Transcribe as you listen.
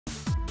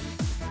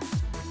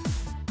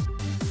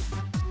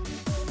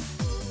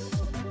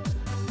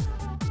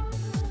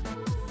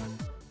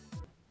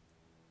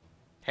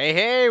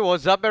Hey,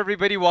 what's up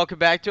everybody? Welcome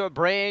back to a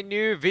brand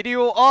new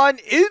video on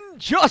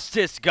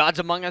Injustice, Gods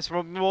Among Us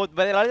from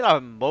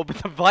mobile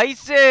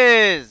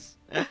devices.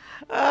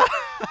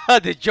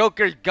 The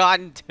Joker's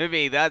gotten to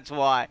me, that's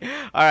why.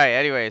 Alright,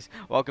 anyways,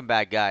 welcome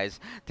back guys.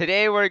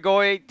 Today we're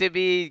going to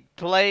be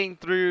playing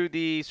through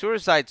the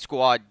Suicide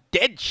Squad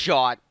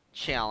Deadshot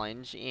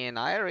challenge, and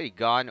I already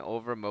gone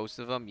over most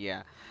of them.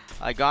 Yeah,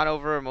 I got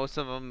over most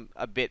of them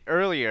a bit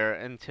earlier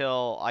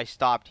until I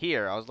stopped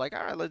here. I was like,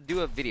 alright, let's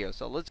do a video.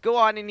 So let's go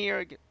on in here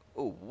again.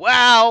 Oh,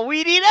 wow,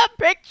 we need a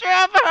picture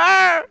of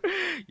her.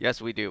 Yes,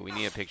 we do. We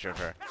need a picture of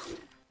her.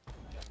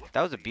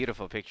 That was a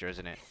beautiful picture,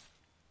 isn't it?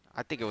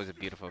 I think it was a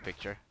beautiful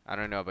picture. I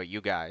don't know about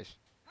you guys.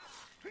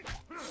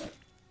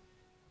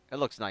 It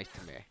looks nice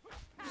to me.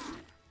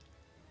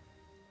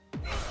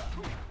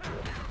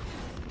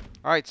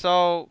 Alright,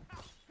 so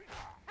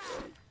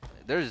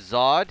there's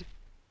Zod.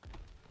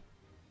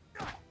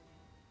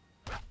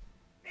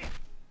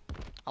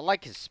 I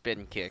like his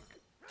spin kick.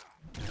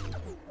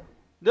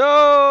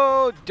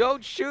 No!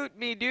 Don't shoot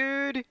me,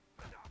 dude!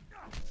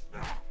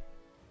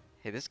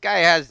 Hey, this guy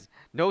has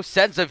no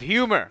sense of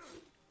humor.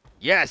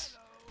 Yes!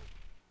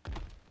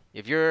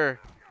 If you're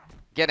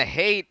gonna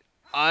hate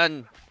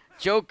on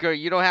Joker,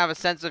 you don't have a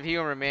sense of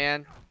humor,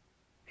 man.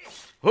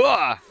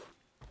 Hooah!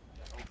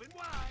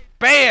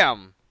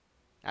 Bam!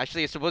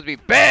 Actually, it's supposed to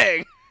be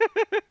bang!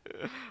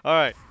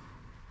 Alright.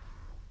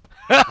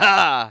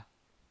 Haha!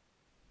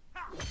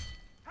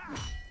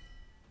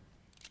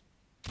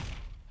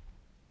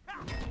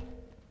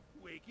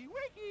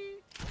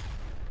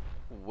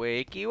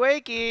 Wakey,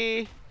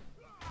 wakey.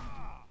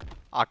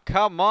 Oh,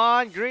 come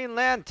on, Green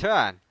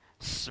Lantern.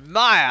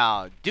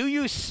 Smile. Do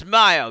you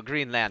smile,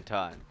 Green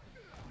Lantern?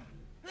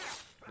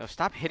 No,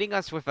 stop hitting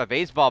us with a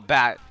baseball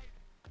bat.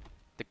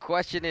 The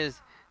question is,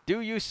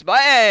 do you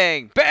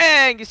bang?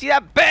 Bang! You see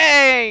that?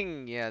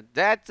 Bang! Yeah,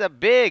 that's a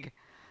big.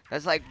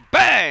 That's like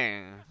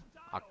bang.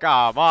 Oh,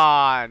 come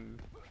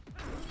on.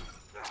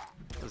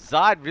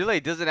 Zod really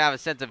doesn't have a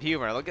sense of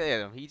humor. Look at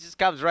him. He just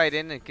comes right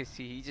in and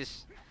he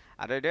just,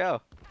 I don't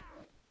know.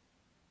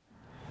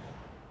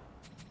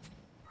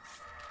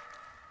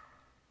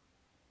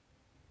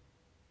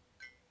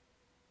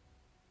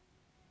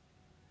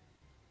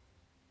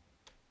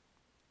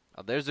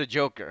 Oh, there's a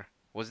Joker.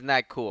 Wasn't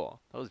that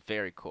cool? That was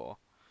very cool.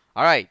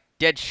 Alright,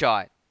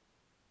 Deadshot.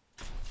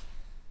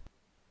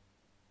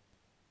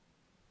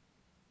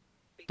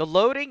 The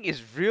loading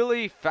is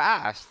really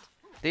fast.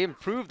 They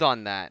improved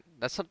on that.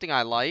 That's something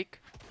I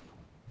like.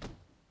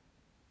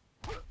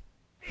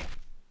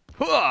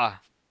 Hooah!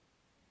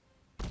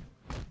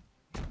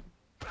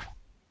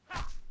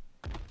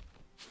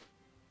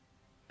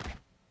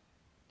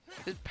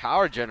 His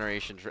power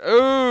generation.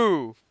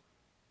 Ooh!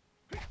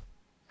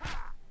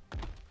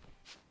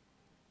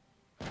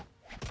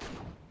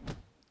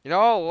 You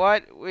know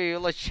what?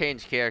 Let's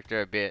change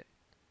character a bit.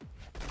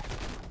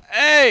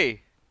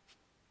 Hey!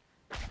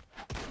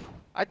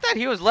 I thought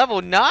he was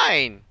level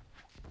 9.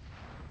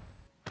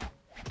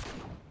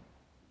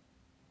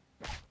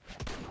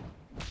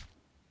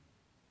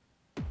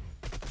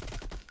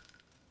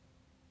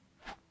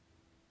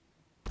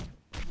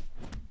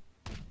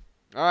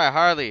 Alright,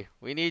 Harley,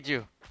 we need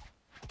you.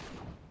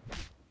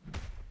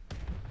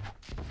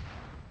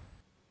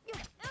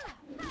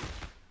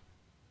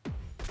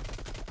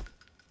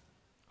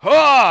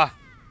 Ha!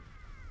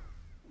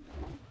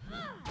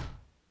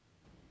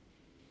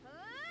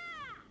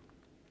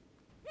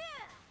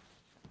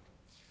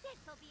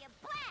 This'll be a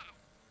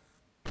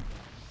blast.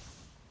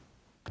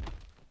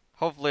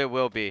 Hopefully it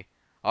will be.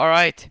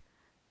 Alright.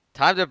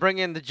 Time to bring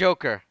in the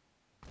Joker.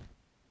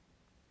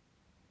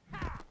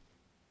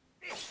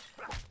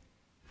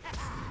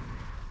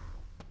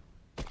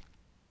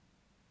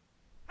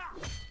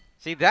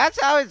 See,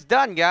 that's how it's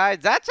done, guys.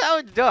 That's how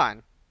it's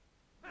done.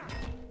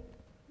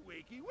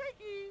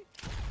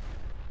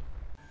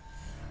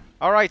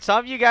 Alright, some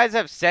of you guys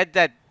have said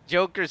that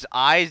Joker's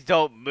eyes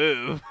don't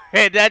move.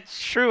 And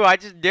that's true. I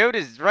just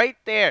noticed right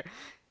there.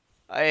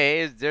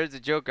 Hey, there's the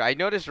Joker. I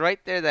noticed right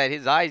there that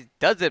his eyes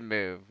doesn't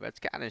move. That's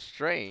kind of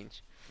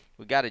strange.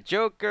 We got a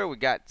Joker. We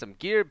got some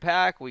gear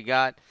pack. We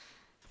got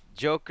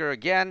Joker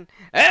again.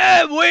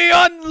 And we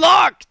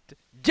unlocked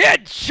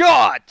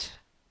Deadshot!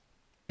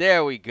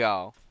 There we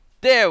go.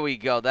 There we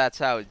go. That's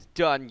how it's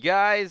done,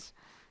 guys.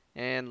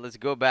 And let's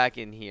go back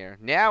in here.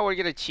 Now we're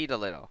going to cheat a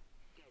little.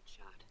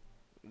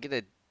 I'm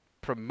going to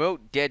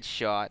promote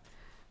Deadshot.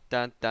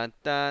 Dun, dun,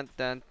 dun,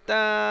 dun,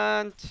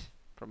 dun.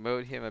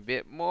 Promote him a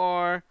bit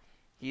more.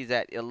 He's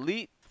at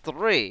Elite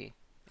 3.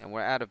 And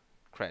we're out of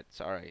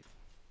creds. Alright.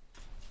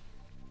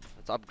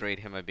 Let's upgrade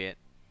him a bit.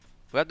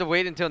 We have to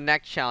wait until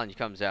next challenge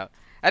comes out.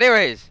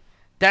 Anyways,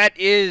 that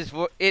is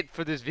it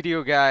for this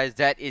video, guys.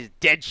 That is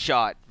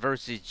Deadshot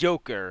versus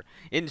Joker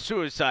in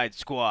Suicide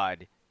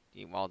Squad.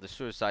 Well, the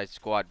Suicide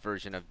Squad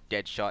version of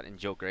Deadshot and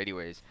Joker.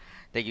 Anyways,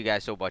 thank you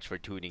guys so much for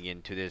tuning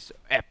in to this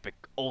epic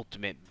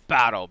ultimate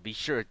battle. Be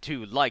sure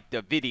to like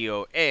the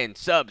video and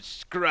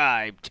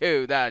subscribe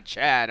to the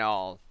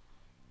channel.